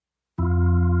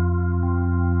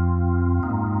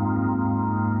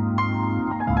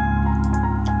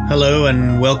Hello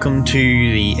and welcome to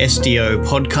the SDO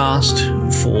podcast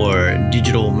for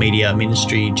Digital Media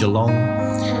Ministry Geelong.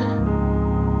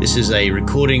 This is a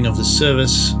recording of the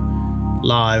service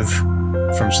live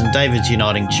from St David's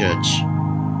Uniting Church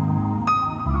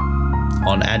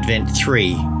on Advent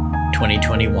 3,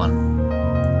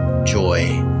 2021.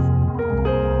 Joy.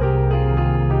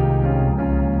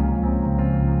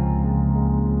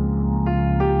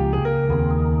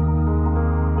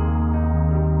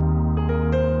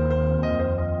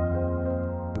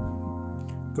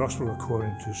 Gospel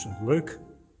according to St Luke,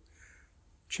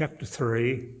 chapter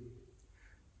 3,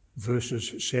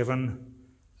 verses 7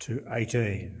 to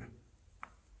 18.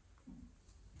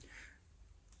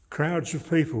 Crowds of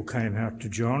people came out to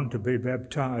John to be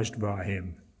baptized by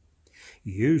him.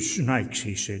 "You snakes,"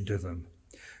 he said to them,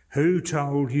 "who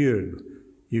told you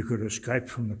you could escape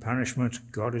from the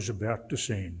punishment God is about to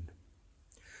send?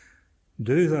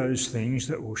 Do those things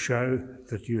that will show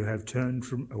that you have turned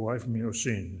away from your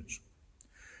sins.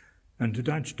 And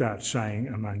don't start saying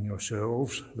among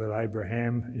yourselves that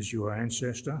Abraham is your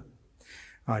ancestor.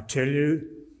 I tell you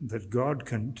that God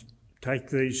can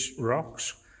take these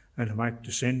rocks and make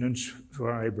descendants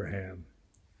for Abraham.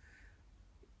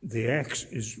 The axe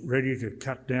is ready to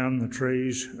cut down the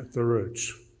trees at the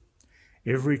roots.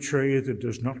 Every tree that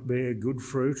does not bear good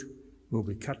fruit will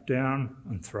be cut down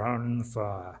and thrown in the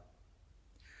fire."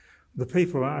 The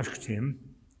people asked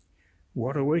him,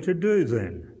 "What are we to do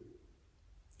then?"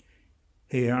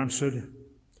 He answered,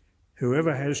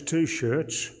 "Whoever has 2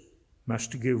 shirts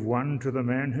must give one to the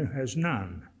man who has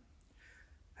none,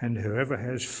 and whoever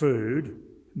has food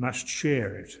must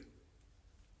share it."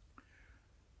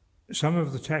 Some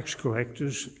of the tax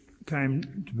collectors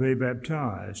came to be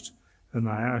baptized, and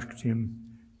they asked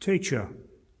him, "Teacher,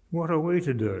 what are we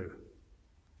to do?"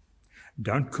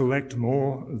 "Don't collect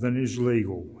more than is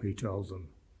legal," he told them.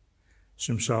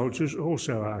 Some soldiers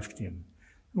also asked him,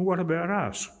 "What about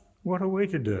us? What are we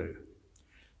to do?"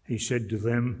 He said to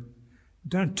them,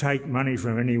 "Don't take money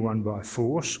from anyone by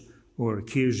force or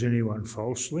accuse anyone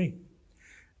falsely.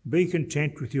 Be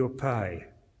content with your pay."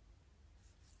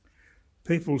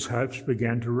 People's hopes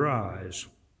began to rise,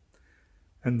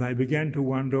 and they began to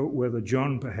wonder whether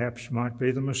John perhaps might be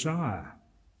the Messiah.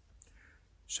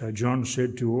 So John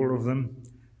said to all of them,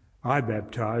 "I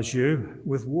baptize you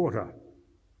with water,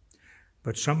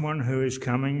 but someone who is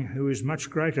coming who is much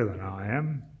greater than I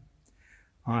am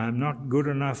not good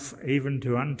enough even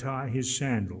to untie his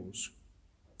sandals.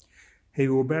 He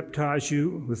will baptize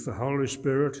you with the Holy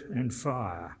Spirit and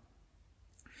fire.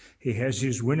 He has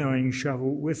his winnowing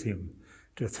shovel with him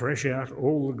to thresh out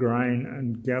all the grain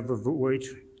and gather the wheat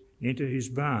into his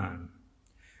barn.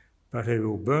 But he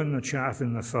will burn the chaff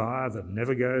in the fire that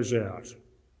never goes out."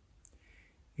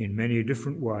 In many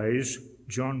different ways,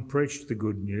 John preached the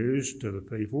good news to the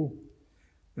people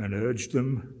and urged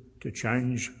them to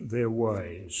change their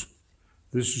ways.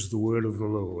 This is the word of the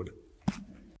Lord.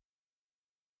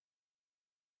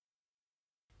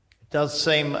 It does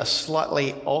seem a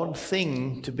slightly odd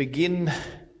thing to begin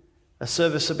a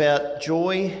service about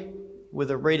joy with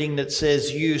a reading that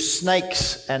says, "You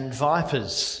snakes and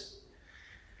vipers."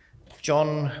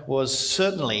 John was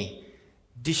certainly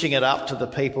dishing it up to the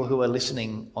people who were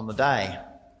listening on the day.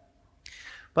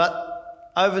 But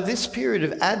over this period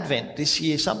of Advent this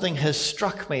year, something has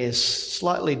struck me as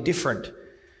slightly different.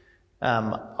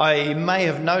 I may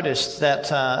have noticed that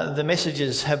the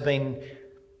messages have been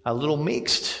a little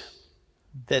mixed,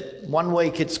 that one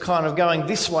week it's kind of going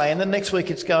this way and the next week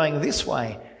it's going this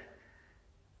way.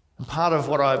 And part of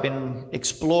what I've been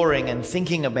exploring and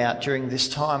thinking about during this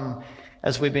time,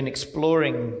 as we've been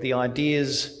exploring the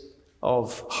ideas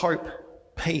of hope,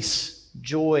 peace,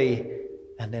 joy,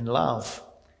 and then love,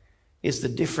 is the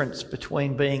difference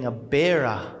between being a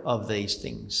bearer of these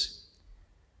things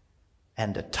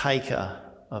and a taker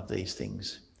of these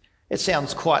things. It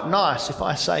sounds quite nice if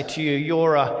I say to you,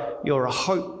 you're a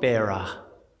hope bearer.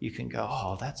 You can go,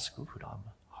 "Oh, that's good, I'm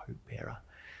a hope bearer."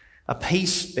 A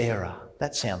peace bearer,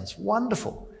 that sounds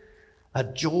wonderful. A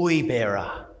joy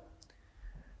bearer,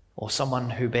 or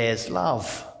someone who bears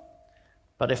love.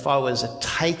 But if I was a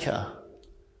taker,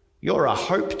 "You're a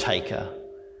hope taker,"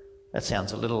 that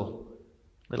sounds a little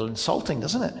insulting,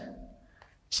 doesn't it?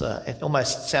 It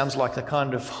almost sounds like the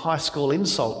kind of high school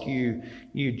insult.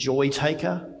 You joy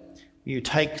taker. You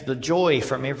take the joy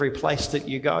from every place that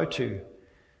you go to.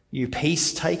 You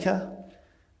peace taker.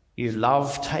 You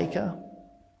love taker.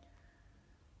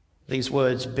 These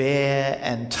words bear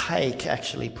and take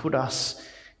actually put us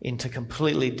into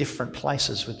completely different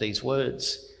places with these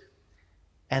words.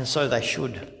 And so they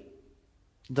should.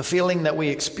 The feeling that we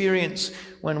experience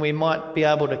when we might be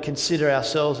able to consider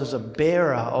ourselves as a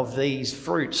bearer of these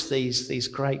fruits, these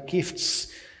great gifts,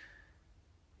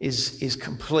 is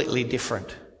completely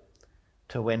different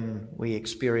to when we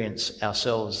experience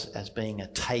ourselves as being a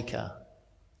taker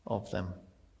of them.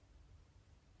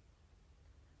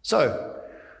 So,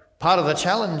 part of the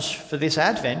challenge for this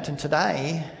Advent and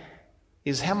today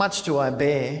is, how much do I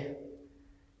bear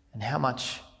and how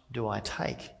much do I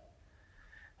take?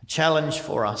 A challenge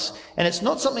for us. And it's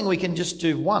not something we can just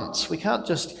do once. We can't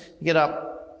just get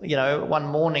up, one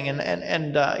morning and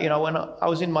when I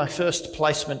was in my first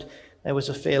placement, there was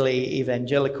a fairly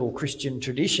evangelical Christian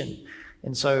tradition.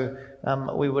 And so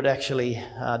we would actually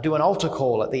do an altar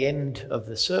call at the end of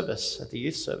the service, at the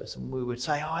youth service. And we would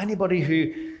say, anybody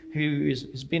who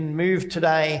has been moved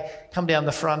today, come down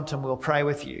the front and we'll pray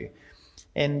with you.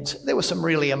 And there were some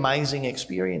really amazing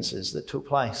experiences that took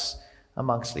place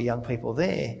amongst the young people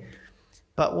there.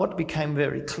 But what became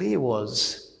very clear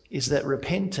is that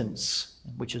repentance,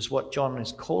 which is what John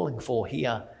is calling for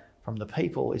here from the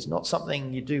people, is not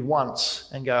something you do once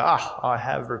and go, I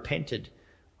have repented,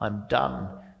 I'm done,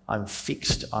 I'm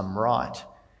fixed, I'm right.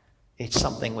 It's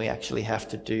something we actually have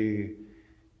to do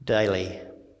daily,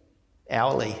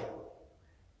 hourly,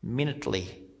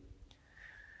 minutely.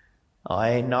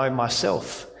 I know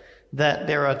myself that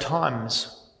there are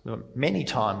times, many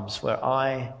times, where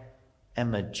I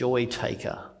am a joy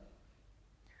taker.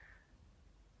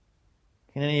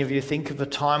 Can any of you think of a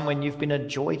time when you've been a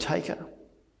joy taker?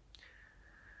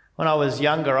 When I was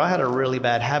younger, I had a really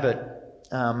bad habit.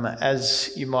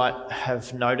 As you might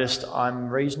have noticed, I'm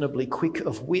reasonably quick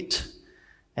of wit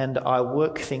and I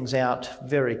work things out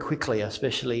very quickly,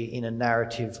 especially in a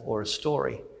narrative or a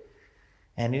story.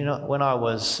 And when I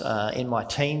was in my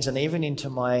teens and even into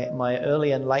my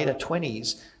early and later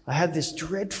 20s, I had this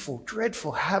dreadful,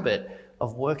 dreadful habit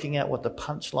of working out what the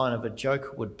punchline of a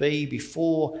joke would be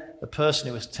before the person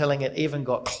who was telling it even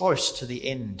got close to the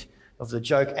end of the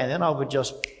joke. And then I would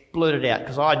just blurt it out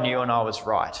because I knew and I was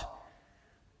right.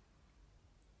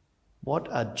 What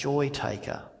a joy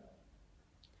taker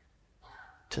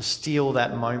to steal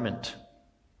that moment.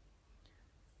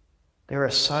 There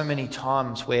are so many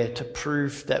times where, to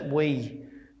prove that we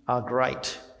are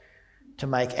great, to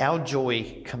make our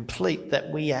joy complete,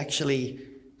 that we actually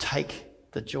take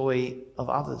the joy of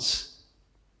others,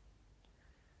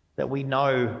 that we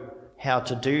know how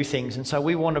to do things, and so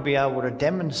we want to be able to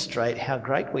demonstrate how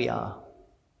great we are.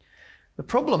 The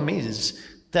problem is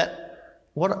that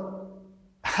what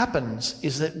happens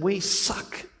is that we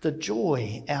suck the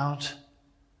joy out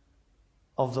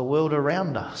of the world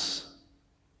around us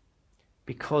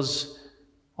because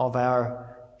of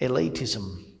our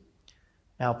elitism,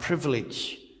 our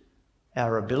privilege,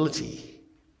 our ability.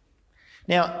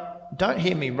 Now, don't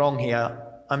hear me wrong here.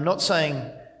 I'm not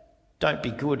saying don't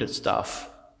be good at stuff.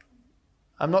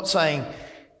 I'm not saying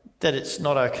that it's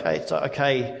not okay.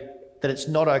 That it's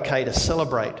not okay to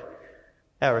celebrate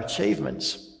our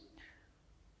achievements.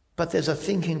 But there's a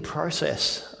thinking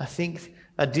process, I think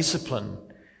a discipline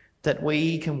that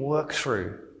we can work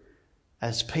through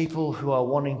as people who are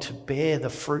wanting to bear the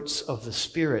fruits of the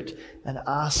Spirit and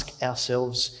ask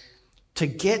ourselves, to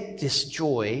get this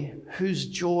joy, whose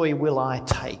joy will I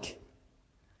take?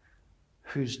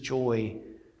 Whose joy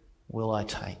will I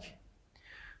take?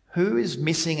 Who is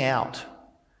missing out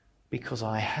because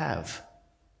I have?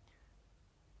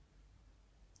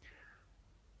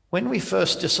 When we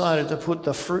first decided to put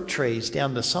the fruit trees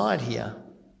down the side here,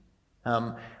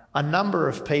 a number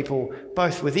of people,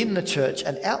 both within the church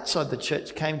and outside the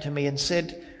church, came to me and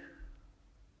said,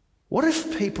 what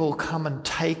if people come and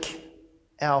take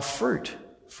our fruit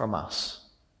from us?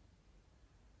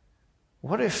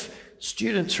 What if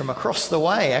students from across the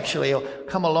way actually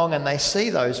come along and they see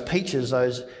those peaches,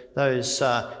 those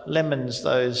lemons,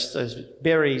 those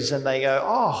berries, and they go,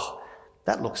 oh,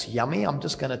 that looks yummy, I'm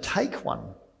just going to take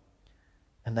one.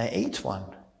 And they eat one.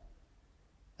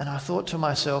 And I thought to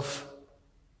myself,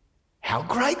 how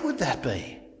great would that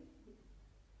be?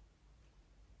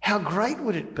 How great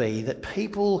would it be that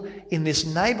people in this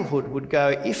neighbourhood would go,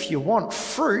 if you want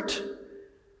fruit,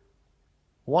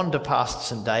 wander past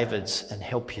St. David's and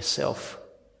help yourself.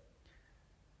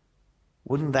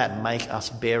 Wouldn't that make us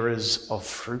bearers of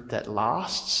fruit that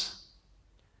lasts?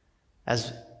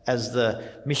 As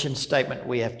the mission statement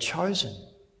we have chosen.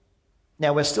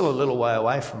 Now, we're still a little way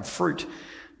away from fruit,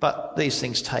 but these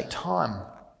things take time.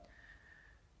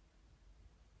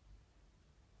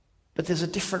 But there's a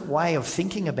different way of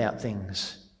thinking about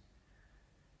things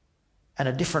and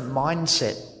a different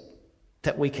mindset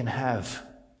that we can have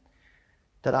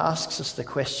that asks us the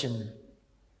question,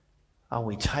 are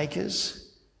we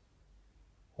takers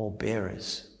or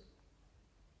bearers?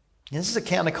 And this is a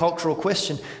countercultural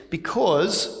question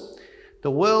because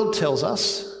the world tells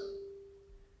us,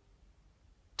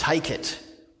 take it,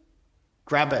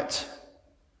 grab it,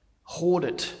 hoard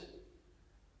it,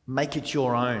 make it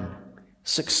your own.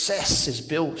 Success is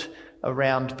built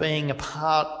around being a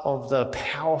part of the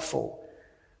powerful,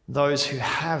 those who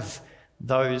have,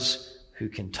 those who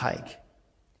can take.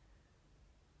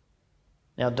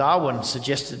 Now, Darwin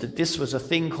suggested that this was a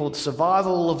thing called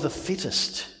survival of the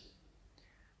fittest.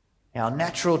 Our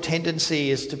natural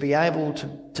tendency is to be able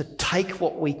to take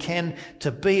what we can,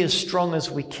 to be as strong as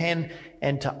we can,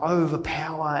 and to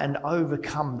overpower and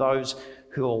overcome those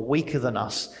who are weaker than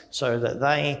us so that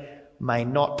they may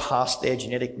not pass their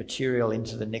genetic material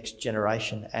into the next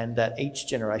generation and that each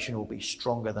generation will be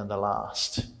stronger than the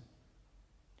last.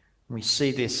 We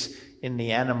see this in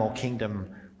the animal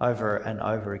kingdom over and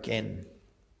over again.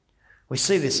 We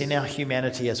see this in our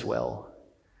humanity as well.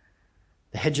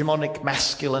 The hegemonic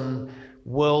masculine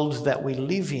world that we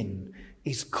live in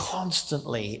is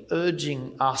constantly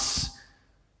urging us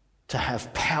to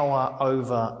have power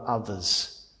over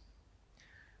others,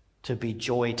 to be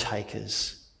joy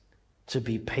takers, to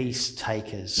be peace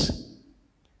takers,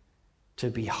 to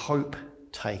be hope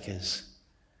takers,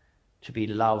 to be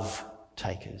love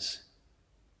takers.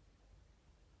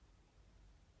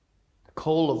 The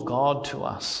call of God to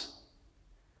us,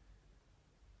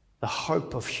 the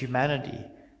hope of humanity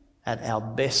at our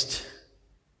best,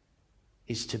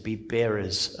 is to be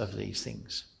bearers of these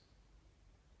things.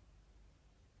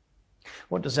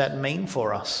 What does that mean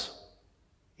for us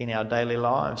in our daily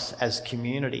lives as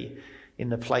community in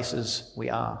the places we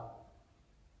are?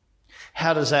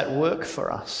 How does that work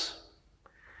for us?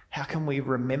 How can we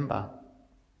remember?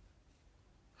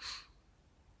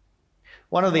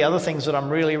 One of the other things that I'm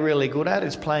really, really good at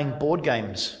is playing board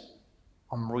games.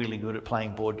 I'm really good at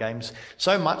playing board games,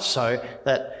 so much so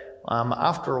that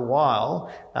after a while,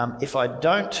 if I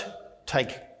don't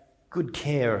take good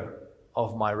care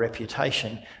of my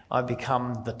reputation, I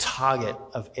become the target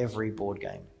of every board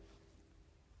game.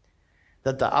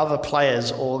 That the other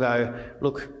players all go,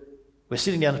 look, we're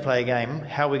sitting down to play a game,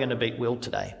 how are we going to beat Will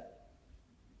today?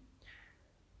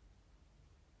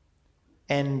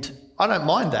 And I don't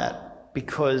mind that,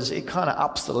 because it kind of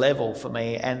ups the level for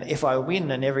me. And if I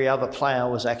win and every other player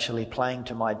was actually playing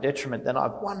to my detriment, then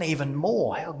I've won even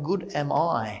more. How good am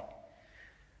I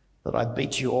that I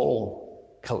beat you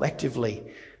all collectively,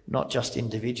 not just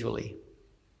individually?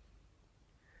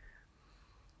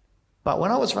 But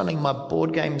when I was running my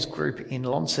board games group in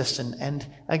Launceston, and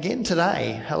again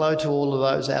today, hello to all of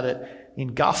those out in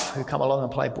Guff who come along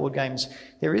and play board games,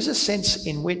 there is a sense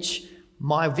in which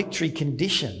my victory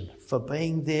condition for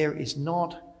being there is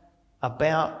not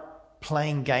about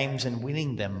playing games and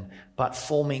winning them, but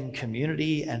forming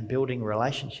community and building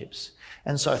relationships.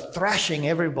 And so thrashing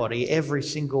everybody every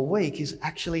single week is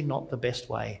actually not the best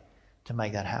way to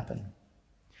make that happen.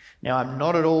 Now, I'm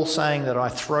not at all saying that I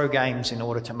throw games in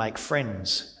order to make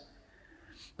friends,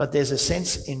 but there's a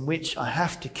sense in which I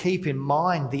have to keep in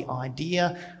mind the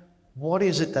idea, what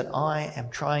is it that I am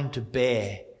trying to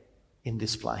bear in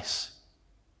this place?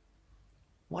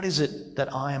 What is it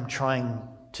that I am trying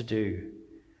to do?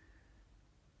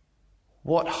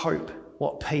 What hope,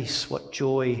 what peace, what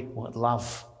joy, what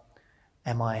love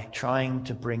am I trying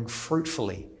to bring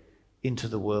fruitfully into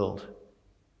the world?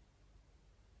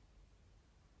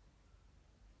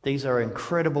 These are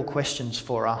incredible questions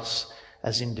for us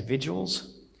as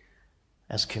individuals,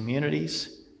 as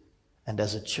communities, and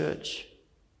as a church.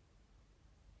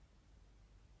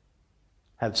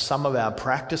 Have some of our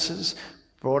practices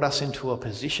brought us into a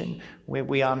position where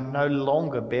we are no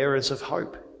longer bearers of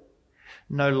hope,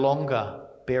 no longer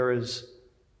bearers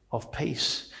of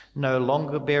peace, no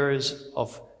longer bearers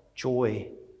of joy,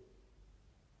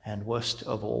 and worst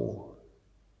of all,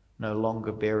 no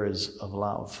longer bearers of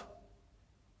love?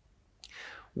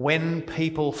 When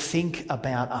people think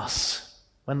about us,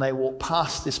 when they walk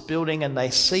past this building and they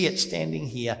see it standing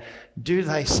here, do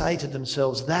they say to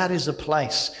themselves, that is a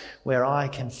place where I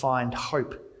can find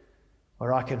hope,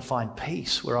 where I can find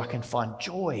peace, where I can find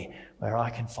joy, where I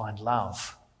can find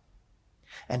love?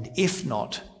 And if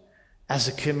not, as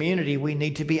a community, we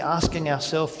need to be asking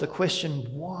ourselves the question,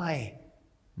 why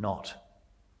not?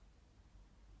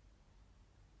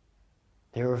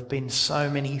 There have been so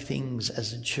many things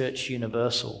as a church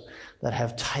universal that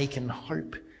have taken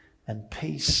hope and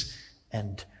peace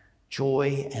and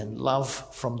joy and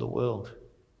love from the world.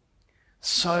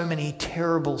 So many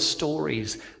terrible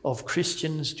stories of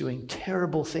Christians doing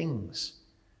terrible things.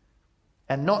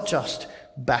 And not just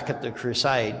back at the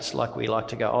Crusades, like we like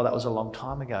to go, oh, that was a long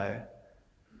time ago.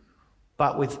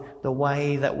 but with the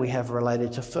way that we have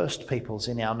related to First Peoples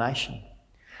in our nation,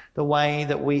 the way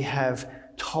that we have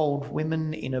told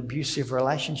women in abusive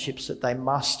relationships that they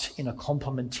must, in a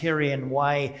complementarian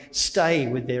way, stay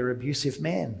with their abusive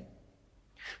man,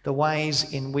 the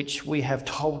ways in which we have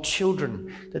told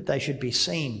children that they should be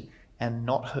seen and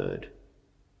not heard,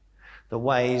 the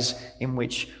ways in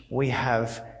which we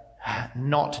have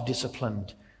not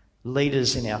disciplined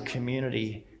leaders in our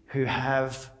community who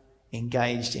have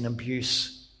engaged in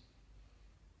abuse.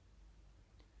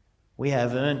 We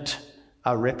have earned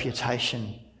a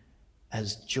reputation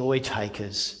as joy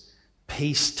takers,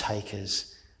 peace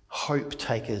takers, hope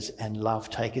takers, and love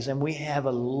takers, and we have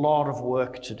a lot of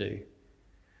work to do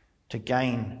to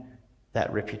gain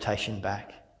that reputation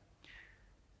back.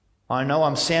 I know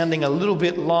I'm sounding a little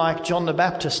bit like John the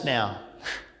Baptist now.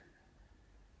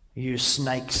 You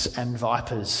snakes and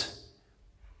vipers.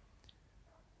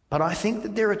 But I think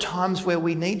that there are times where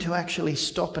we need to actually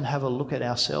stop and have a look at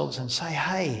ourselves and say,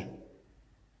 hey,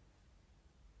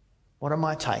 what am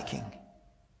I taking?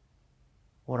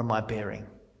 What am I bearing?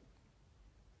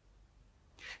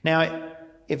 Now,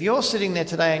 if you're sitting there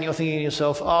today and you're thinking to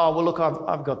yourself, oh, well, look,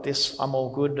 I've got this. I'm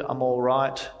all good. I'm all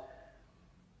right.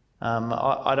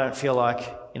 I don't feel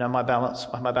like, my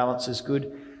balance is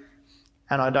good,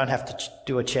 and I don't have to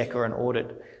do a check or an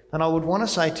audit. Then I would want to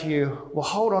say to you, well,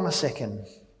 hold on a second.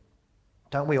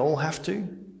 Don't we all have to?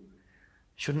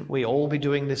 Shouldn't we all be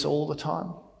doing this all the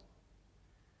time?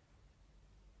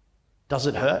 Does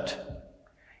it hurt?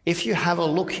 If you have a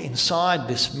look inside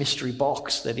this mystery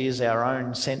box that is our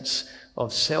own sense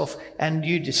of self, and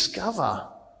you discover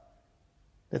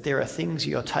that there are things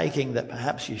you're taking that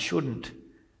perhaps you shouldn't,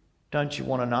 don't you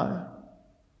want to know?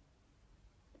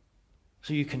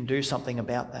 So you can do something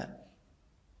about that.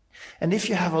 And if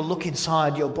you have a look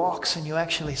inside your box and you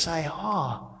actually say,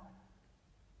 oh,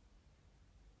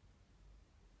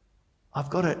 I've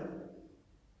got it.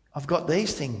 I've got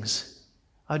these things.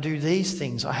 I do these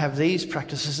things. I have these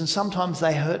practices, and sometimes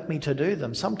they hurt me to do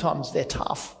them. Sometimes they're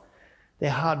tough.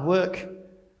 They're hard work.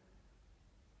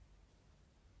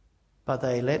 But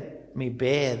they let me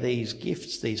bear these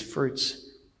gifts, these fruits.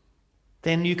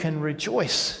 Then you can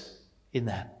rejoice in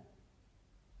that.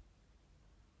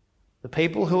 The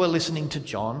people who are listening to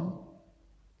John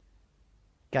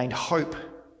gained hope,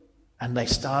 and they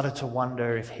started to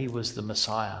wonder if he was the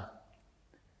Messiah.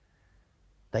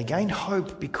 They gained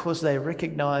hope because they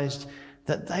recognized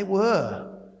that they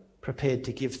were prepared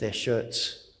to give their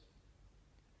shirts,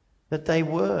 that they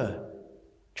were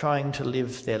trying to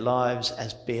live their lives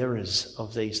as bearers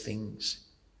of these things.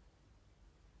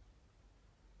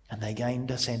 And they gained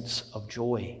a sense of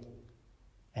joy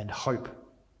and hope.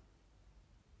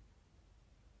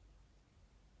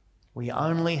 We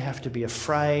only have to be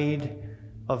afraid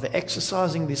of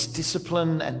exercising this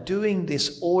discipline and doing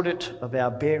this audit of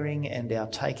our bearing and our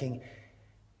taking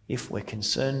if we're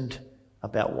concerned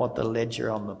about what the ledger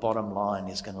on the bottom line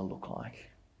is going to look like.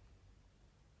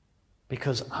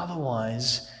 Because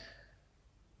otherwise,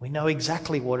 we know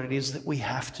exactly what it is that we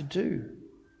have to do.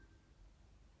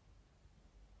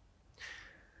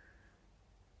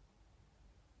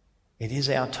 It is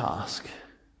our task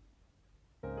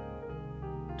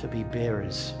to be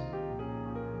bearers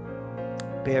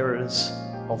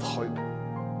of hope,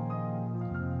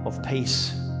 of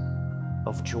peace,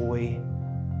 of joy,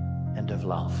 and of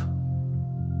love.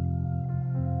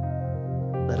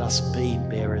 Let us be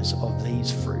bearers of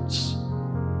these fruits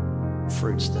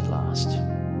that last.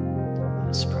 Let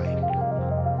us pray.